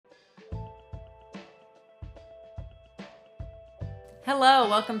Hello,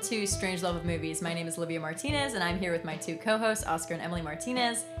 welcome to Strange Love of Movies. My name is Olivia Martinez, and I'm here with my two co-hosts, Oscar and Emily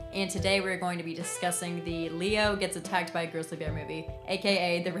Martinez. And today we're going to be discussing the Leo Gets Attacked by a Grizzly Bear movie,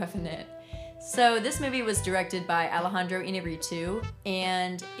 aka The Revenant. So this movie was directed by Alejandro Inarritu,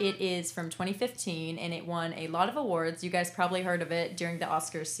 and it is from 2015, and it won a lot of awards. You guys probably heard of it during the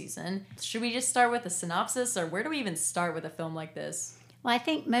Oscars season. Should we just start with a synopsis, or where do we even start with a film like this? Well, I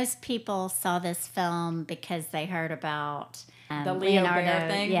think most people saw this film because they heard about the Leo bear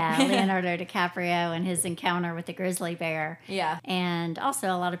thing. Yeah, Leonardo DiCaprio and his encounter with the grizzly bear. Yeah. And also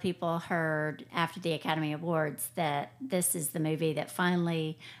a lot of people heard after the Academy Awards that this is the movie that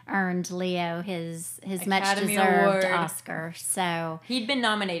finally earned Leo his Academy much-deserved Award. Oscar. So He'd been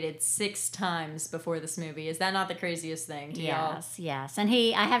nominated 6 times before this movie. Is that not the craziest thing to y'all? Yes. And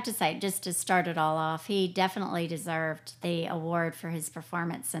I have to say, just to start it all off, he definitely deserved the award for his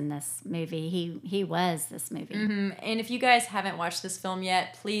performance in this movie. He was this movie. Mm-hmm. And if you guys haven't watched this film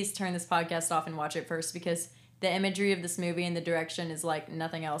yet, please turn this podcast off and watch it first, because the imagery of this movie and the direction is like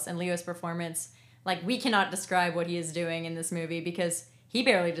nothing else. And Leo's performance, like, we cannot describe what he is doing in this movie because he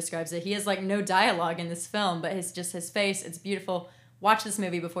barely describes it. He has like no dialogue in this film, but his face, it's beautiful. Watch this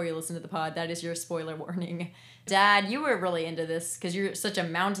movie before you listen to the pod. That is your spoiler warning. Dad, you were really into this because you're such a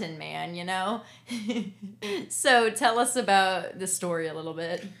mountain man, you know? So tell us about the story a little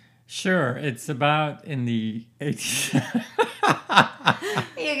bit. Sure. It's about in the 18...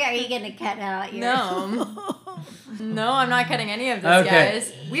 Are you going to cut out your... No, I'm not cutting any of this,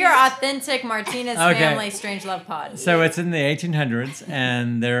 guys. We are authentic Martinez family Strange Love pod. So it's in the 1800s,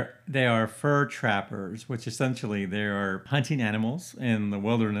 and they are fur trappers, which essentially they are hunting animals in the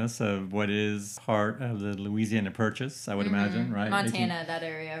wilderness of what is part of the Louisiana Purchase, I would imagine, right? Montana, that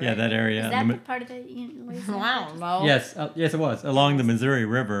area, right? Yeah, that area. Is that the part of the Louisiana? Wow, no. Yes, yes, it was, along the Missouri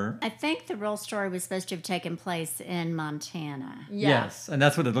River. I think the real story was supposed to have taken place in Montana. Yeah. Yes, and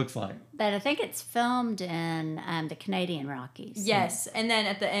that's what it looks like. But I think it's filmed in the Canadian Rockies. Yes, and then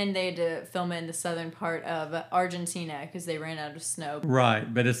at the end they had to film it in the southern part of Argentina because they ran out of snow.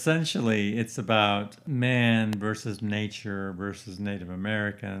 Right, but essentially it's about man versus nature versus Native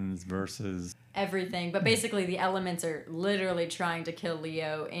Americans versus... everything. But basically the elements are literally trying to kill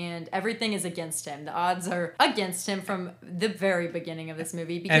Leo, and everything is against him. The odds are against him from the very beginning of this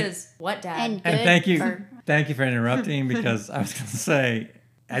movie because... what, Dad? And thank you for interrupting, because I was going to say...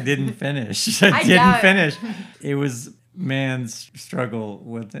 I didn't finish. I didn't finish. It was man's struggle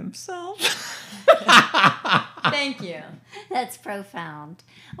with himself. Thank you. That's profound.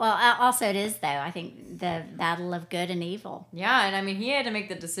 Well, also it is, though. I think the battle of good and evil. Yeah, and I mean, he had to make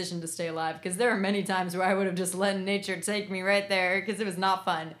the decision to stay alive, because there are many times where I would have just let nature take me right there, because it was not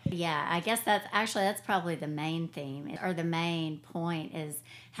fun. Yeah, I guess that's probably the main theme, or the main point, is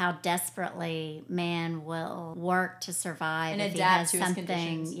how desperately man will work to survive and if adapt he to has his something.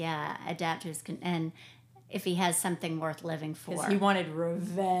 conditions. Yeah, adapt to his and if he has something worth living for. Because he wanted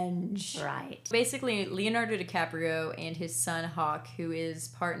revenge. Right. Basically, Leonardo DiCaprio and his son Hawk, who is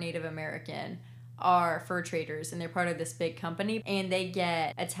part Native American, are fur traders, and they're part of this big company, and they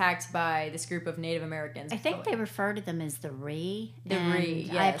get attacked by this group of Native Americans. I think they refer to them as the Ree.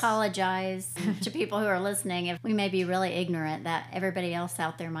 Yes. I apologize to people who are listening if we may be really ignorant, that everybody else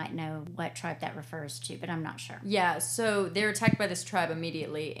out there might know what tribe that refers to, but I'm not sure. Yeah, so they're attacked by this tribe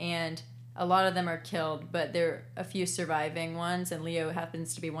immediately, and a lot of them are killed, but there are a few surviving ones, and Leo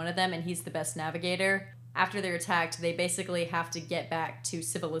happens to be one of them, and he's the best navigator. After they're attacked, they basically have to get back to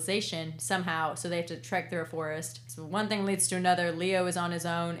civilization somehow, so they have to trek through a forest. So one thing leads to another. Leo is on his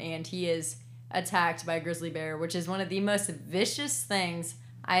own, and he is attacked by a grizzly bear, which is one of the most vicious things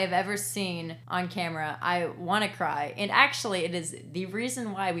I have ever seen on camera. I want to cry. And actually, it is the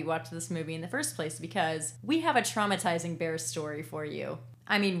reason why we watched this movie in the first place, because we have a traumatizing bear story for you.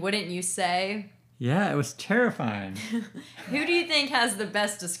 I mean, wouldn't you say? Yeah, it was terrifying. Who do you think has the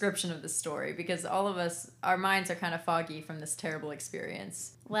best description of the story? Because all of us, our minds are kind of foggy from this terrible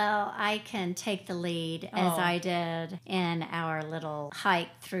experience. Well, I can take the lead, as I did in our little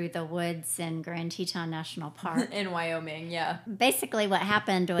hike through the woods in Grand Teton National Park. In Wyoming, yeah. Basically, what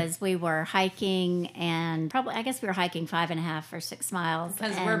happened was we were hiking, and I guess we were hiking 5.5 or 6 miles.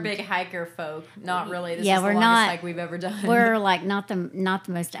 Because we're big hiker folk. Not really. This is we're the longest not, hike we've ever done. We're like not the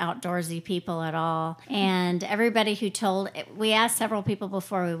most outdoorsy people at all. And everybody we asked several people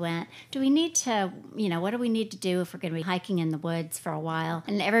before we went, do we need to, what do we need to do if we're going to be hiking in the woods for a while?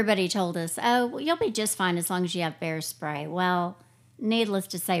 And everybody told us, oh, well, you'll be just fine as long as you have bear spray. Well, needless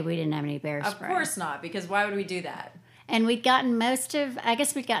to say, we didn't have any bear spray. Of course not, because why would we do that? And we'd gotten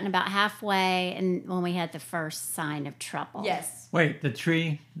we'd gotten about halfway and when we had the first sign of trouble. Yes. Wait, the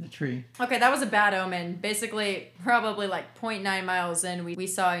tree. Okay, that was a bad omen. Basically, probably like 0.9 miles in, we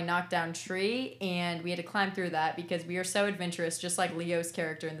saw a knockdown tree, and we had to climb through that because we are so adventurous, just like Leo's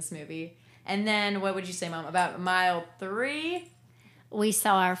character in this movie. And then, what would you say, Mom? About mile 3? We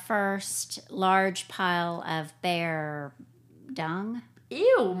saw our first large pile of bear dung.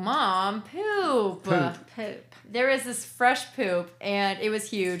 Ew, Mom, poop. Poop. There is this fresh poop, and it was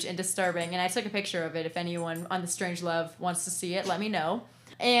huge and disturbing. And I took a picture of it. If anyone on the Strange Love wants to see it, let me know.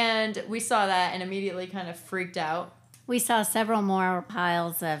 And we saw that and immediately kind of freaked out. We saw several more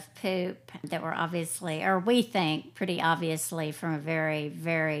piles of poop that were obviously, or we think pretty obviously, from a very,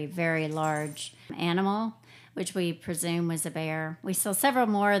 very, very large animal, which we presume was a bear. We saw several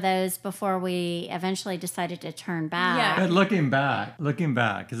more of those before we eventually decided to turn back. Yeah. But looking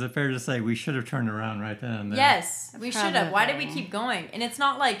back, is it fair to say we should have turned around right then and there? Yes, we should have. Why did we Probably. keep going? And it's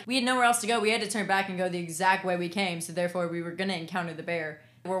not like we had nowhere else to go. We had to turn back and go the exact way we came, so therefore we were going to encounter the bear.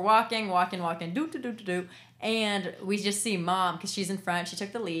 We're walking, do, and we just see Mom, because she's in front. She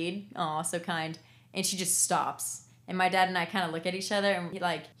took the lead. Aw, so kind. And she just stops. And my dad and I kind of look at each other, and we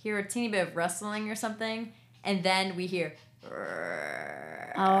like hear a teeny bit of rustling or something. And then we hear...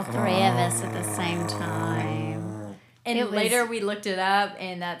 All three of us at the same time. And It was- later we looked it up,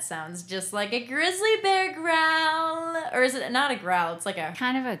 and that sounds just like a grizzly bear growl. Or is it not a growl? It's like a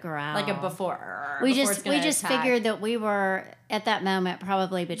Kind of a growl. before. We before just it's gonna attack. figured that we were at that moment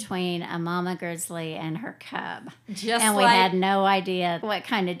probably between a mama grizzly and her cub. Just and we like- had no idea what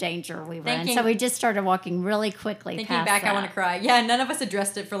kind of danger we were in. Thinking- So we just started walking really quickly Thinking past back, I that. want to cry. Yeah, none of us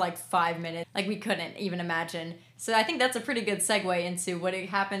addressed it for like 5 minutes. Like, we couldn't even imagine. So I think that's a pretty good segue into what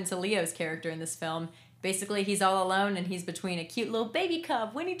happened to Leo's character in this film. Basically, he's all alone, and he's between a cute little baby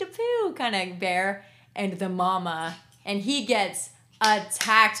cub, Winnie the Pooh kind of bear, and the mama. And he gets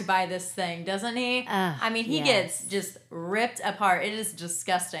attacked by this thing, doesn't he? I mean, he yes. gets just ripped apart. It is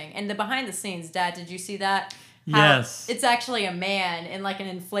disgusting. And the behind the scenes, Dad, did you see that? Yes. It's actually a man in like an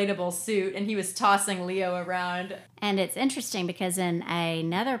inflatable suit, and he was tossing Leo around. And it's interesting because in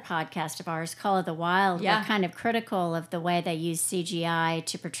another podcast of ours, Call of the Wild, Yeah. we're kind of critical of the way they use CGI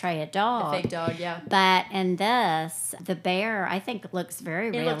to portray a dog. Fake dog, yeah. But in this, the bear, I think, looks very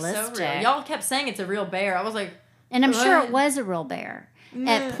It realistic. looks so real. Y'all kept saying it's a real bear. I was like, And I'm sure What? it was a real bear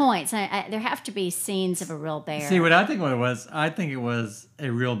at points. There have to be scenes of a real bear. See, what it was? I think it was a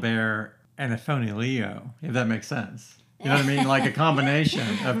real bear and a phony Leo, if that makes sense. You know what I mean? Like a combination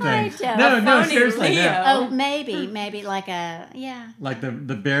of things. don't. No, A no, phony seriously. Leo. No. Oh, maybe like a, yeah. Like the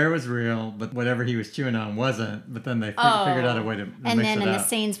bear was real, but whatever he was chewing on wasn't. But then they Oh. figured out a way to And mix then it in the up.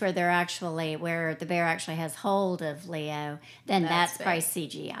 scenes where where the bear actually has hold of Leo, then That's that's probably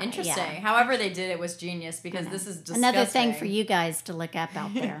CGI. interesting. Yeah. However they did it was genius, because this is disgusting. Another thing for you guys to look up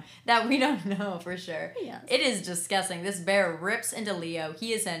out there. that we don't know for sure. Yes. It is disgusting. This bear rips into Leo.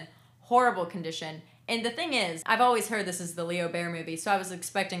 He is in horrible condition. And the thing is, I've always heard this is the Leo Bear movie, so I was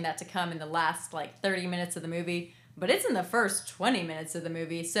expecting that to come in the last, 30 minutes of the movie. But it's in the first 20 minutes of the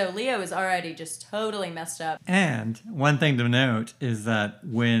movie, so Leo is already just totally messed up. And one thing to note is that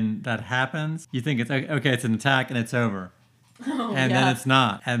when that happens, you think it's okay, it's an attack and it's over. And then it's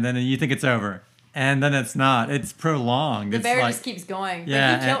not. And then you think it's over. And then it's not. It's prolonged. The It's bear like, just keeps going.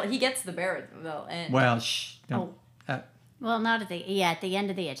 Yeah, But he gets the bear at the end. well, shh. Don't. Well, not at the end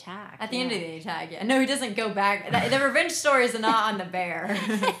of the attack. At the end of the attack, yeah. No, he doesn't go back. The revenge story is not on the bear.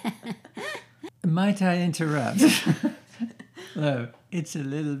 Might I interrupt? Hello. It's a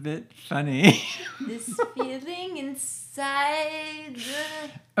little bit funny. This feeling inside.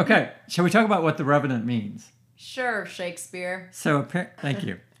 Okay, shall we talk about what the Revenant means? Sure, Shakespeare. So, thank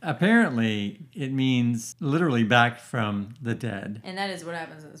you. Apparently, it means literally back from the dead. And that is what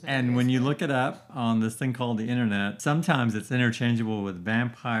happens in this movie. And when you look it up on this thing called the internet, sometimes it's interchangeable with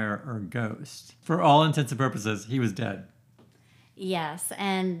vampire or ghost. For all intents and purposes, he was dead. Yes,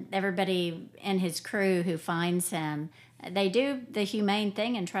 and everybody in his crew who finds him, they do the humane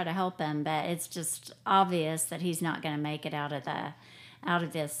thing and try to help him, but it's just obvious that he's not going to make it out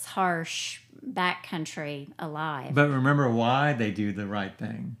of this harsh backcountry alive. But remember why they do the right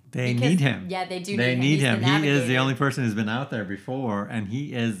thing. They Because- need him. yeah, they do They need him. need He's the him. He is the navigator. only person who's been out there before, and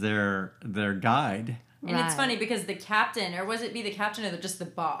he is their guide. And it's Right. funny because the captain, or was it be the captain or just the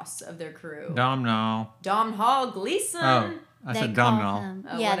boss of their crew? Domhnall. Dom Hall Gleason. Oh, I said Domhnall. Him,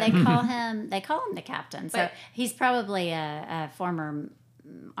 Oh, yeah, whatever. they call him the captain. So But- he's probably a former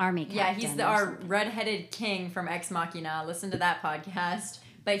army captain. Yeah, he's or our something. redheaded king from Ex Machina. Listen to that podcast.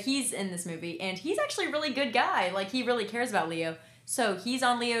 But he's in this movie, and he's actually a really good guy. Like, he really cares about Leo. So he's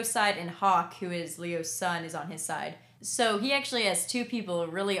on Leo's side, and Hawk, who is Leo's son, is on his side. So he actually has two people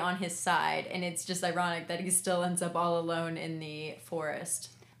really on his side, and it's just ironic that he still ends up all alone in the forest.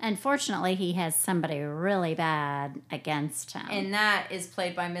 Unfortunately, he has somebody really bad against him. And that is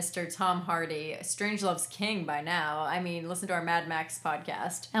played by Mr. Tom Hardy, Strangelove's king by now. I mean, listen to our Mad Max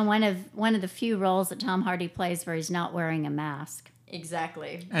podcast. And one of the few roles that Tom Hardy plays where he's not wearing a mask.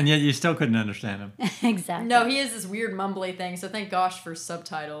 Exactly. And yet you still couldn't understand him. Exactly. No, he has this weird mumbly thing, so thank gosh for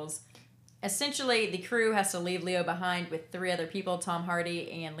subtitles. Essentially, the crew has to leave Leo behind with three other people. Tom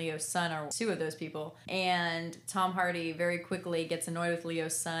Hardy and Leo's son are two of those people. And Tom Hardy very quickly gets annoyed with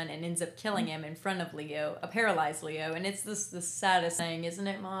Leo's son and ends up killing him in front of Leo, a paralyzed Leo. And it's the saddest thing, isn't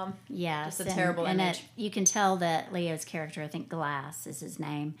it, Mom? Yes. Just a terrible image. You can tell that Leo's character, I think Glass is his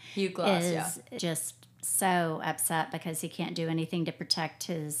name. Hugh Glass, is just so upset because he can't do anything to protect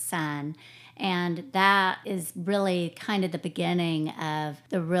his son. And that is really kind of the beginning of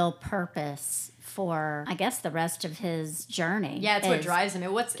the real purpose for, I guess, the rest of his journey. Yeah, it's what drives him.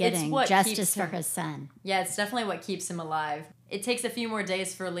 It's what justice keeps for him, his son. Yeah, it's definitely what keeps him alive. It takes a few more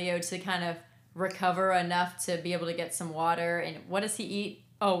days for Leo to kind of recover enough to be able to get some water. And what does he eat?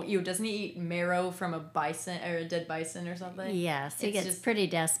 Oh, doesn't he eat marrow from a bison or a dead bison or something? Yes, he gets just pretty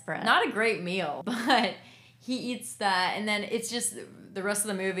desperate. Not a great meal, but he eats that, and then it's just the rest of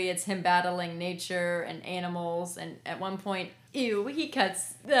the movie, it's him battling nature and animals, and at one point, he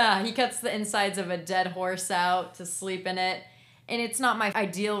cuts the insides of a dead horse out to sleep in it. And it's not my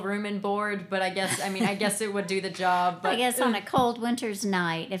ideal room and board, but I guess it would do the job. But I guess on a cold winter's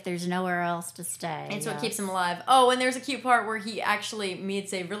night, if there's nowhere else to stay. It's what keeps him alive. Oh, and there's a cute part where he actually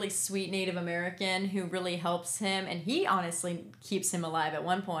meets a really sweet Native American who really helps him, and he honestly keeps him alive at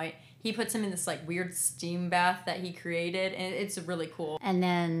one point. He puts him in this like weird steam bath that he created, and it's really cool. And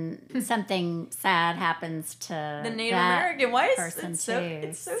then something sad happens to the Native American. Why is it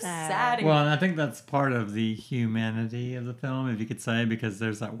so sad? Well, and I think that's part of the humanity of the film, if you could say, because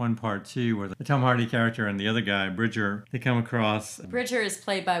there's that one part too where the Tom Hardy character and the other guy, Bridger, they come across. Bridger is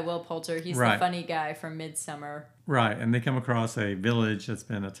played by Will Poulter. He's the funny guy from Midsummer. Right, and they come across a village that's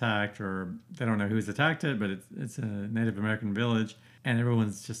been attacked, or they don't know who's attacked it, but it's a Native American village. And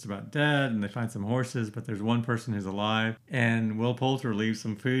everyone's just about dead, and they find some horses, but there's one person who's alive. And Will Poulter leaves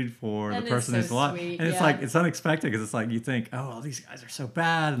some food for the person who's alive. Sweet, and it's like, it's unexpected, because it's like you think, oh, these guys are so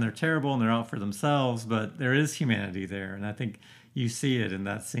bad, and they're terrible, and they're out for themselves. But there is humanity there, and I think you see it in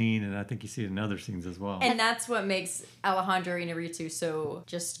that scene, and I think you see it in other scenes as well. And that's what makes Alejandro Inarritu so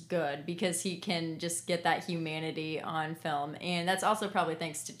just good, because he can just get that humanity on film. And that's also probably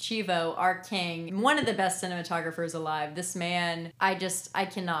thanks to Chivo, our king, one of the best cinematographers alive. This man, I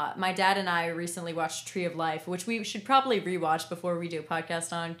cannot. My dad and I recently watched Tree of Life, which we should probably rewatch before we do a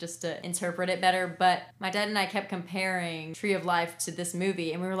podcast on, just to interpret it better. But my dad and I kept comparing Tree of Life to this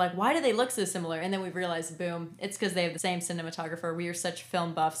movie, and we were like, why do they look so similar? And then we realized, boom, it's because they have the same cinematographer. We are such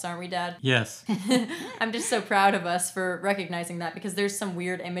film buffs, aren't we, Dad? Yes. I'm just so proud of us for recognizing that, because there's some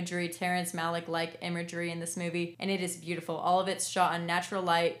weird imagery, Terrence Malick-like imagery in this movie, and it is beautiful. All of it's shot on natural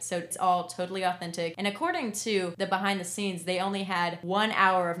light, so it's all totally authentic. And according to the behind the scenes, they only had 1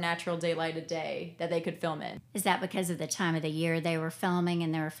 hour of natural daylight a day that they could film in. Is that because of the time of the year they were filming,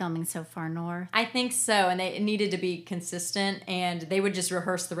 and they were filming so far north? I think so, and they needed to be consistent, and they would just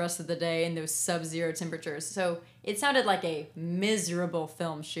rehearse the rest of the day in those sub-zero temperatures. So it sounded like a miserable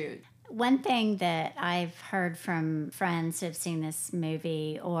film shoot. One thing that I've heard from friends who have seen this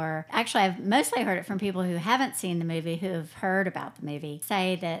movie, or actually I've mostly heard it from people who haven't seen the movie, who have heard about the movie,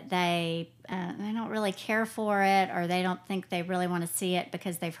 say that they don't really care for it, or they don't think they really want to see it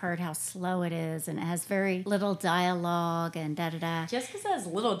because they've heard how slow it is, and it has very little dialogue and da-da-da. Just because it has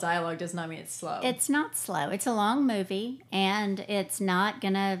little dialogue does not mean it's slow. It's not slow. It's a long movie, and it's not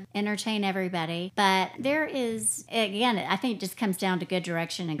going to entertain everybody. But there is, again, I think it just comes down to good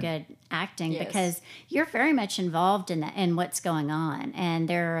direction and good acting, because you're very much involved in what's going on. And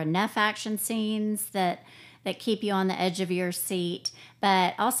there are enough action scenes that keep you on the edge of your seat,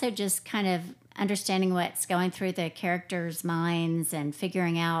 but also just kind of understanding what's going through the characters' minds and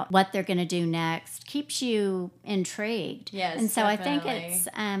figuring out what they're going to do next keeps you intrigued. Yes, and so definitely. I think it's,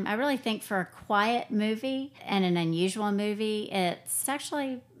 I really think for a quiet movie and an unusual movie, it's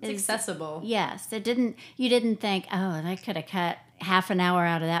actually... It's accessible. Yes. You didn't think, oh, they could have cut half an hour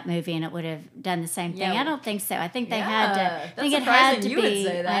out of that movie and it would have done the same thing. Yeah. I don't think so. I think they had to. I think That's it had to surprising you be. would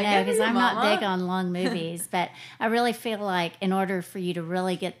say that. I know, because I'm not Mama. big on long movies, but I really feel like in order for you to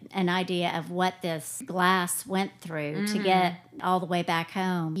really get an idea of what this Glass went through to get all the way back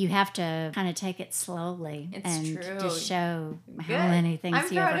home, you have to kind of take it slowly and true. just show Good. how many things I'm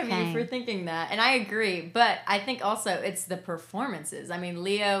you proud overcame. of you for thinking that, and I agree. But I think also it's the performances. I mean,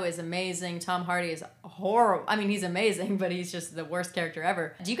 Leo is amazing. Tom Hardy is horrible. I mean, he's amazing, but he's just the worst character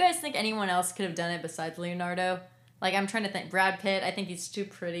ever. Do you guys think anyone else could have done it besides Leonardo? Like, I'm trying to think. Brad Pitt, I think he's too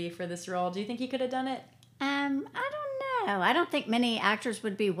pretty for this role. Do you think he could have done it? I don't know. I don't think many actors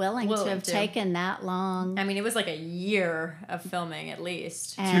would be willing to have taken that long. I mean, it was like a year of filming at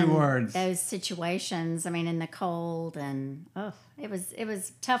least. And 2 words. Those situations, I mean, in the cold, and it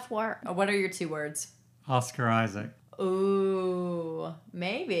was tough work. What are your 2 words? Oscar Isaac. Ooh,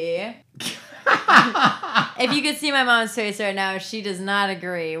 maybe. If you could see my mom's face right now, she does not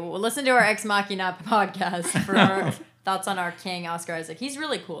agree. Well, listen to our Ex Machina podcast for our thoughts on our king, Oscar Isaac. He's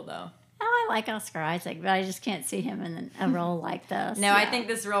really cool, though. Oh, I like Oscar Isaac, but I just can't see him in a role like this. No, I think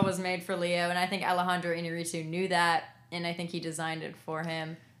this role was made for Leo, and I think Alejandro Inarritu knew that, and I think he designed it for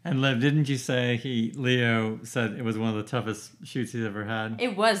him. And Liv, didn't you say Leo said it was one of the toughest shoots he's ever had?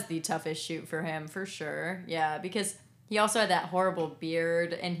 It was the toughest shoot for him, for sure. Yeah, because he also had that horrible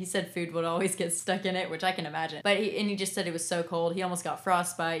beard, and he said food would always get stuck in it, which I can imagine. But he just said it was so cold. He almost got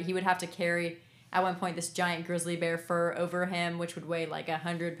frostbite. He would have to carry, at one point, this giant grizzly bear fur over him, which would weigh like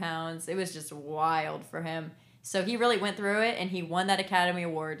 100 pounds. It was just wild for him. So he really went through it, and he won that Academy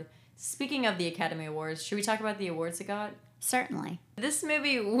Award. Speaking of the Academy Awards, should we talk about the awards it got? Certainly. This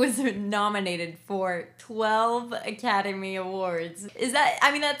movie was nominated for 12 Academy Awards.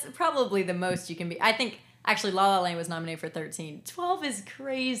 That's probably the most you can be. I think, actually, La La Land was nominated for 13. 12 is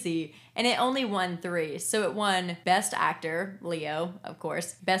crazy. And it only won 3. So it won Best Actor, Leo, of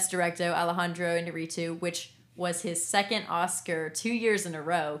course. Best Director, Alejandro Inarritu, which was his second Oscar 2 years in a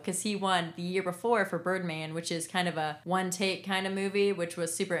row, because he won the year before for Birdman, which is kind of a one-take kind of movie, which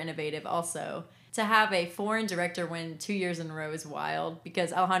was super innovative also. To have a foreign director win 2 years in a row is wild,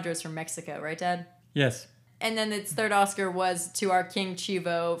 because Alejandro's from Mexico, right, Dad? Yes. And then its third Oscar was to our King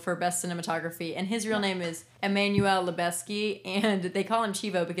Chivo for Best Cinematography. And his real name is Emmanuel Lubezki, and they call him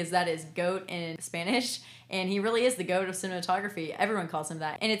Chivo because that is goat in Spanish. And he really is the goat of cinematography. Everyone calls him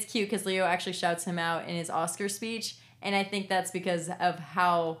that. And it's cute because Leo actually shouts him out in his Oscar speech. And I think that's because of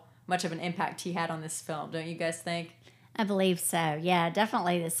how much of an impact he had on this film. Don't you guys think? I believe so. Yeah,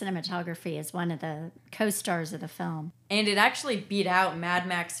 definitely the cinematography is one of the co-stars of the film. And it actually beat out Mad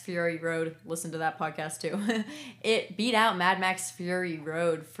Max Fury Road. Listen to that podcast too. It beat out Mad Max Fury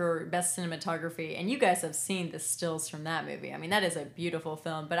Road for best cinematography. And you guys have seen the stills from that movie. I mean, that is a beautiful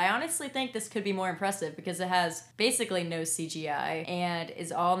film. But I honestly think this could be more impressive because it has basically no CGI and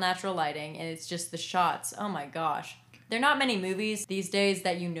is all natural lighting. And it's just the shots. Oh my gosh. There are not many movies these days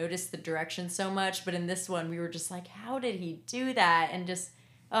that you notice the direction so much, but in this one, we were just like, how did he do that? And just,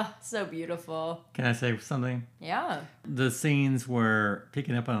 oh, so beautiful. Can I say something? Yeah. The scenes were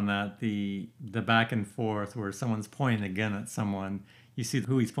picking up on that, the back and forth where someone's pointing a gun at someone. You see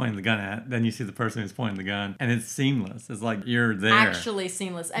who he's pointing the gun at, then you see the person who's pointing the gun, and it's seamless. It's like you're there. Actually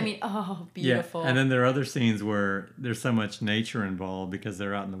seamless. I mean, oh, beautiful. Yeah. And then there are other scenes where there's so much nature involved because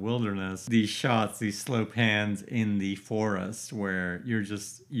they're out in the wilderness. These shots, these slow pans in the forest where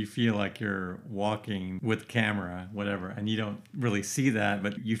you feel like you're walking with camera, whatever, and you don't really see that,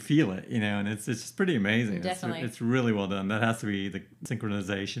 but you feel it, and it's just pretty amazing. Definitely. It's really well done. That has to be the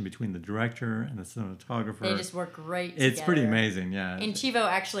synchronization between the director and the cinematographer. They just work great together. It's pretty amazing, yeah. And Chivo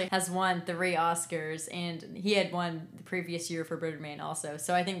actually has won 3 Oscars, and he had won the previous year for Birdman also.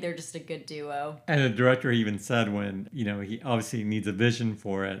 So I think they're just a good duo. And the director even said when, he obviously needs a vision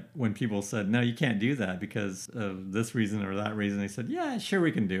for it, when people said, no, you can't do that because of this reason or that reason, he said, yeah, sure,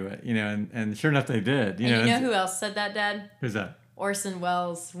 we can do it, and sure enough, they did. And you know who else said that, Dad? Who's that? Orson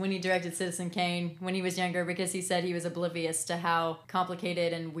Welles, when he directed Citizen Kane when he was younger, because he said he was oblivious to how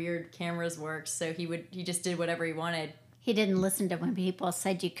complicated and weird cameras work, so he just did whatever he wanted. He didn't listen to when people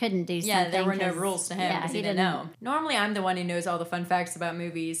said you couldn't do something. Yeah, there were no rules to him because he didn't know. Normally, I'm the one who knows all the fun facts about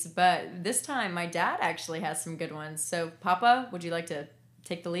movies, but this time, my dad actually has some good ones. So, Papa, would you like to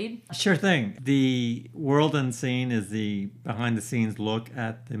take the lead? Sure thing. The World Unseen is the behind-the-scenes look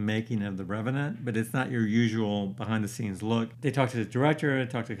at the making of The Revenant, but it's not your usual behind-the-scenes look. They talked to the director,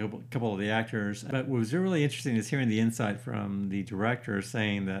 they talked to a couple of the actors, but what was really interesting is hearing the insight from the director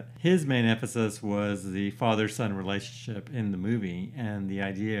saying that his main emphasis was the father-son relationship in the movie and the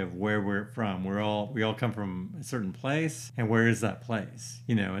idea of where we're from. We all come from a certain place, and where is that place?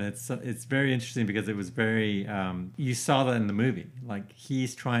 And it's very interesting because it was very, you saw that in the movie. Like,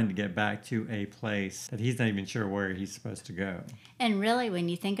 he's trying to get back to a place that he's not even sure where he's supposed to go. And really, when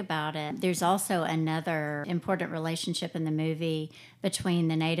you think about it, there's also another important relationship in the movie between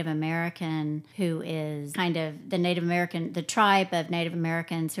the Native American, who is kind of the tribe of Native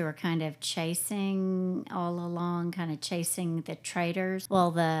Americans who are kind of chasing all along, kind of chasing the traders.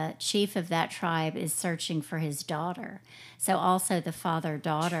 Well, the chief of that tribe is searching for his daughter. So also the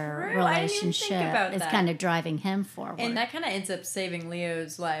father-daughter True. I didn't even think relationship about is that. kind of driving him forward. And that kind of ends up saving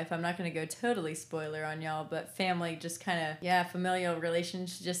Leo's life. I'm not going to go totally spoiler on y'all, but family just kind of, familial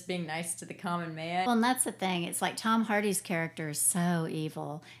relations, just being nice to the common man. Well, and that's the thing. It's like Tom Hardy's character is so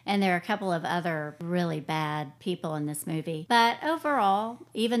evil. And there are a couple of other really bad people in this movie. But overall,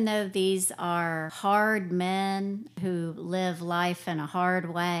 even though these are hard men who live life in a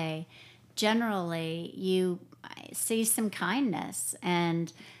hard way, generally you see some kindness.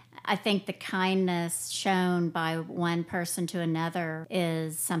 And I think the kindness shown by one person to another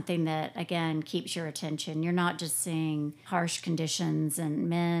is something that, again, keeps your attention. You're not just seeing harsh conditions and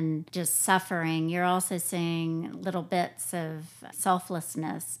men just suffering. You're also seeing little bits of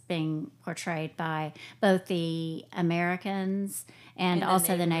selflessness being portrayed by both the Americans and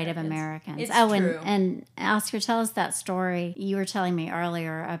also the Native Americans. It's true. And Oscar, tell us that story. You were telling me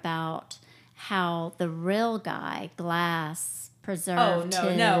earlier about how the real guy, Glass, preserved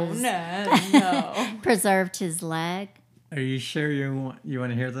preserved his leg. Are you sure you want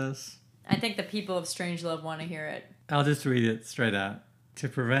to hear this? I think the people of Strangelove want to hear it. I'll just read it straight out. To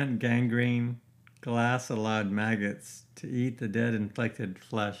prevent gangrene, Glass allowed maggots to eat the dead infected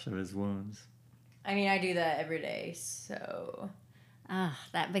flesh of his wounds. I mean, I do that every day, so...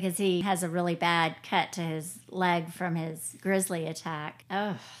 That because he has a really bad cut to his leg from his grizzly attack.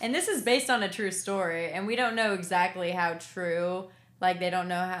 Oh. And this is based on a true story, and we don't know exactly how true. Like, they don't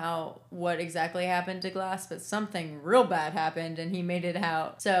know what exactly happened to Glass, but something real bad happened, and he made it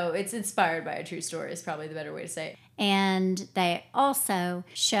out. So it's inspired by a true story is probably the better way to say it. And they also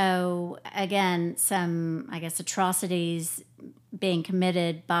show, again, some, I guess, atrocities being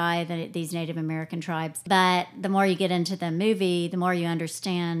committed by these Native American tribes. But the more you get into the movie, the more you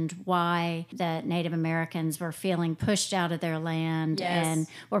understand why the Native Americans were feeling pushed out of their land and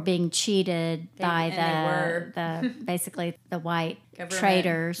were being cheated by the basically the white government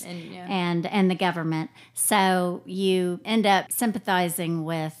traders and the government. So you end up sympathizing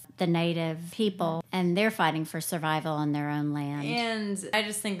with the native people, and they're fighting for survival in their own land. And I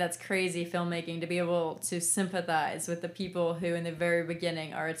just think that's crazy filmmaking, to be able to sympathize with the people who in the very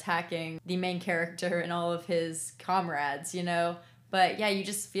beginning are attacking the main character and all of his comrades, you know? But yeah, you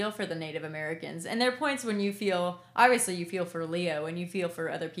just feel for the Native Americans. And there are points when you feel, obviously you feel for Leo and you feel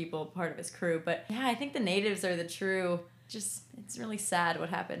for other people, part of his crew. But yeah, I think the natives are the true... it's really sad what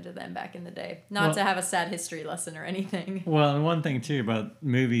happened to them back in the day. Not to have a sad history lesson or anything. Well, and one thing too about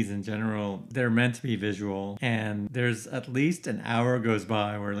movies in general, they're meant to be visual, and there's at least an hour goes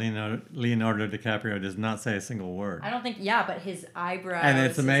by where Leonardo DiCaprio does not say a single word. I don't think, but his eyebrows, and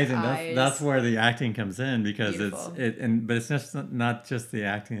it's amazing. His that's where the acting comes in, because Beautiful. but it's just not just the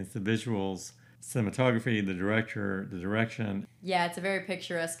acting, it's the visuals. Cinematography, the direction. Yeah, it's a very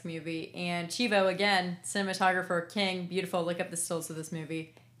picturesque movie. And Chivo, again, cinematographer king, beautiful. Look up the stills of this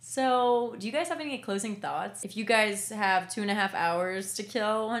movie. So, do you guys have any closing thoughts? If you guys have 2.5 hours to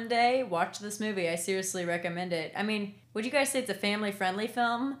kill one day, watch this movie. I seriously recommend it. I mean, would you guys say it's a family-friendly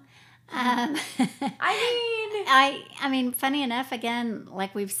film? I mean, funny enough, again,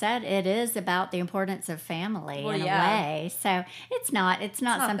 like we've said, it is about the importance of family in a way. So it's not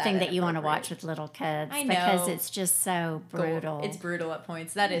something that you want to watch with little kids because it's just so brutal. It's brutal at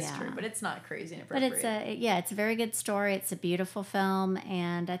points. That is true, but it's not crazy inappropriate. But it's a very good story. It's a beautiful film,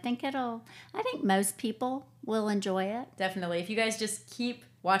 and I think most people will enjoy it. Definitely. If you guys just keep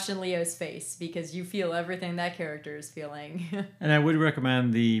watching Leo's face, because you feel everything that character is feeling. And I would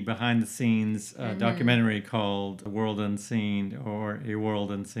recommend the behind-the-scenes documentary called A World Unseen, or A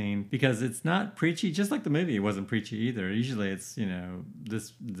World Unseen, because it's not preachy, just like the movie. It wasn't preachy either. Usually it's,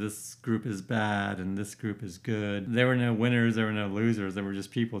 this group is bad and this group is good. There were no winners, there were no losers. There were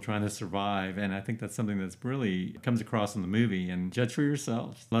just people trying to survive. And I think that's something that's really comes across in the movie. And judge for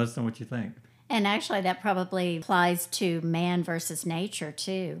yourself. Let us know what you think. And actually, that probably applies to man versus nature,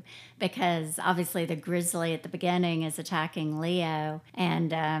 too, because obviously the grizzly at the beginning is attacking Leo,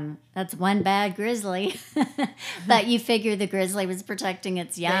 and that's one bad grizzly. But you figure the grizzly was protecting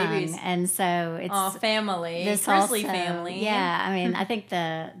its young, babies. And so it's... family. This grizzly family. Yeah, I mean, I think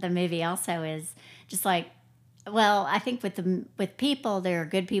the movie also is just like... Well, I think with people, there are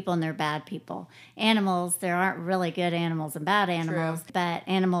good people and there are bad people. Animals, there aren't really good animals and bad animals, but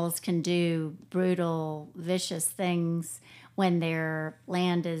animals can do brutal, vicious things when their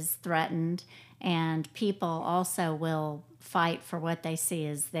land is threatened, and people also will fight for what they see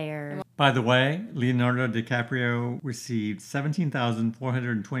as theirs. By the way, Leonardo DiCaprio received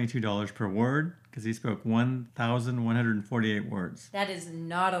 $17,422 per word because he spoke 1,148 words. That is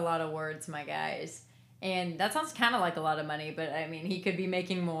not a lot of words, my guys. And that sounds kind of like a lot of money, but I mean, he could be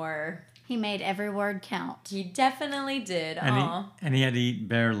making more. He made every word count. He definitely did. And he had to eat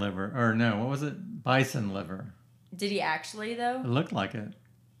bear liver. Or no, what was it? Bison liver. Did he actually, though? It looked like it.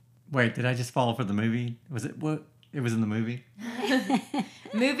 Wait, did I just fall for the movie? Was it what? It was in the movie?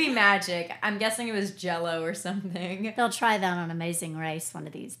 Movie magic. I'm guessing it was Jell-O or something. They'll try that on Amazing Race one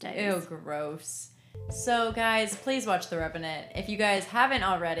of these days. Ew, gross. So, guys, please watch The Revenant. If you guys haven't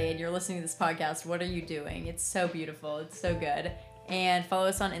already and you're listening to this podcast, what are you doing? It's so beautiful. It's so good. And follow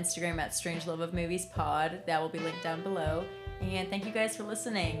us on Instagram at Strange Love of Movies Pod. That will be linked down below. And thank you guys for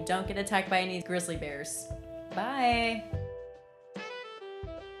listening. Don't get attacked by any grizzly bears. Bye.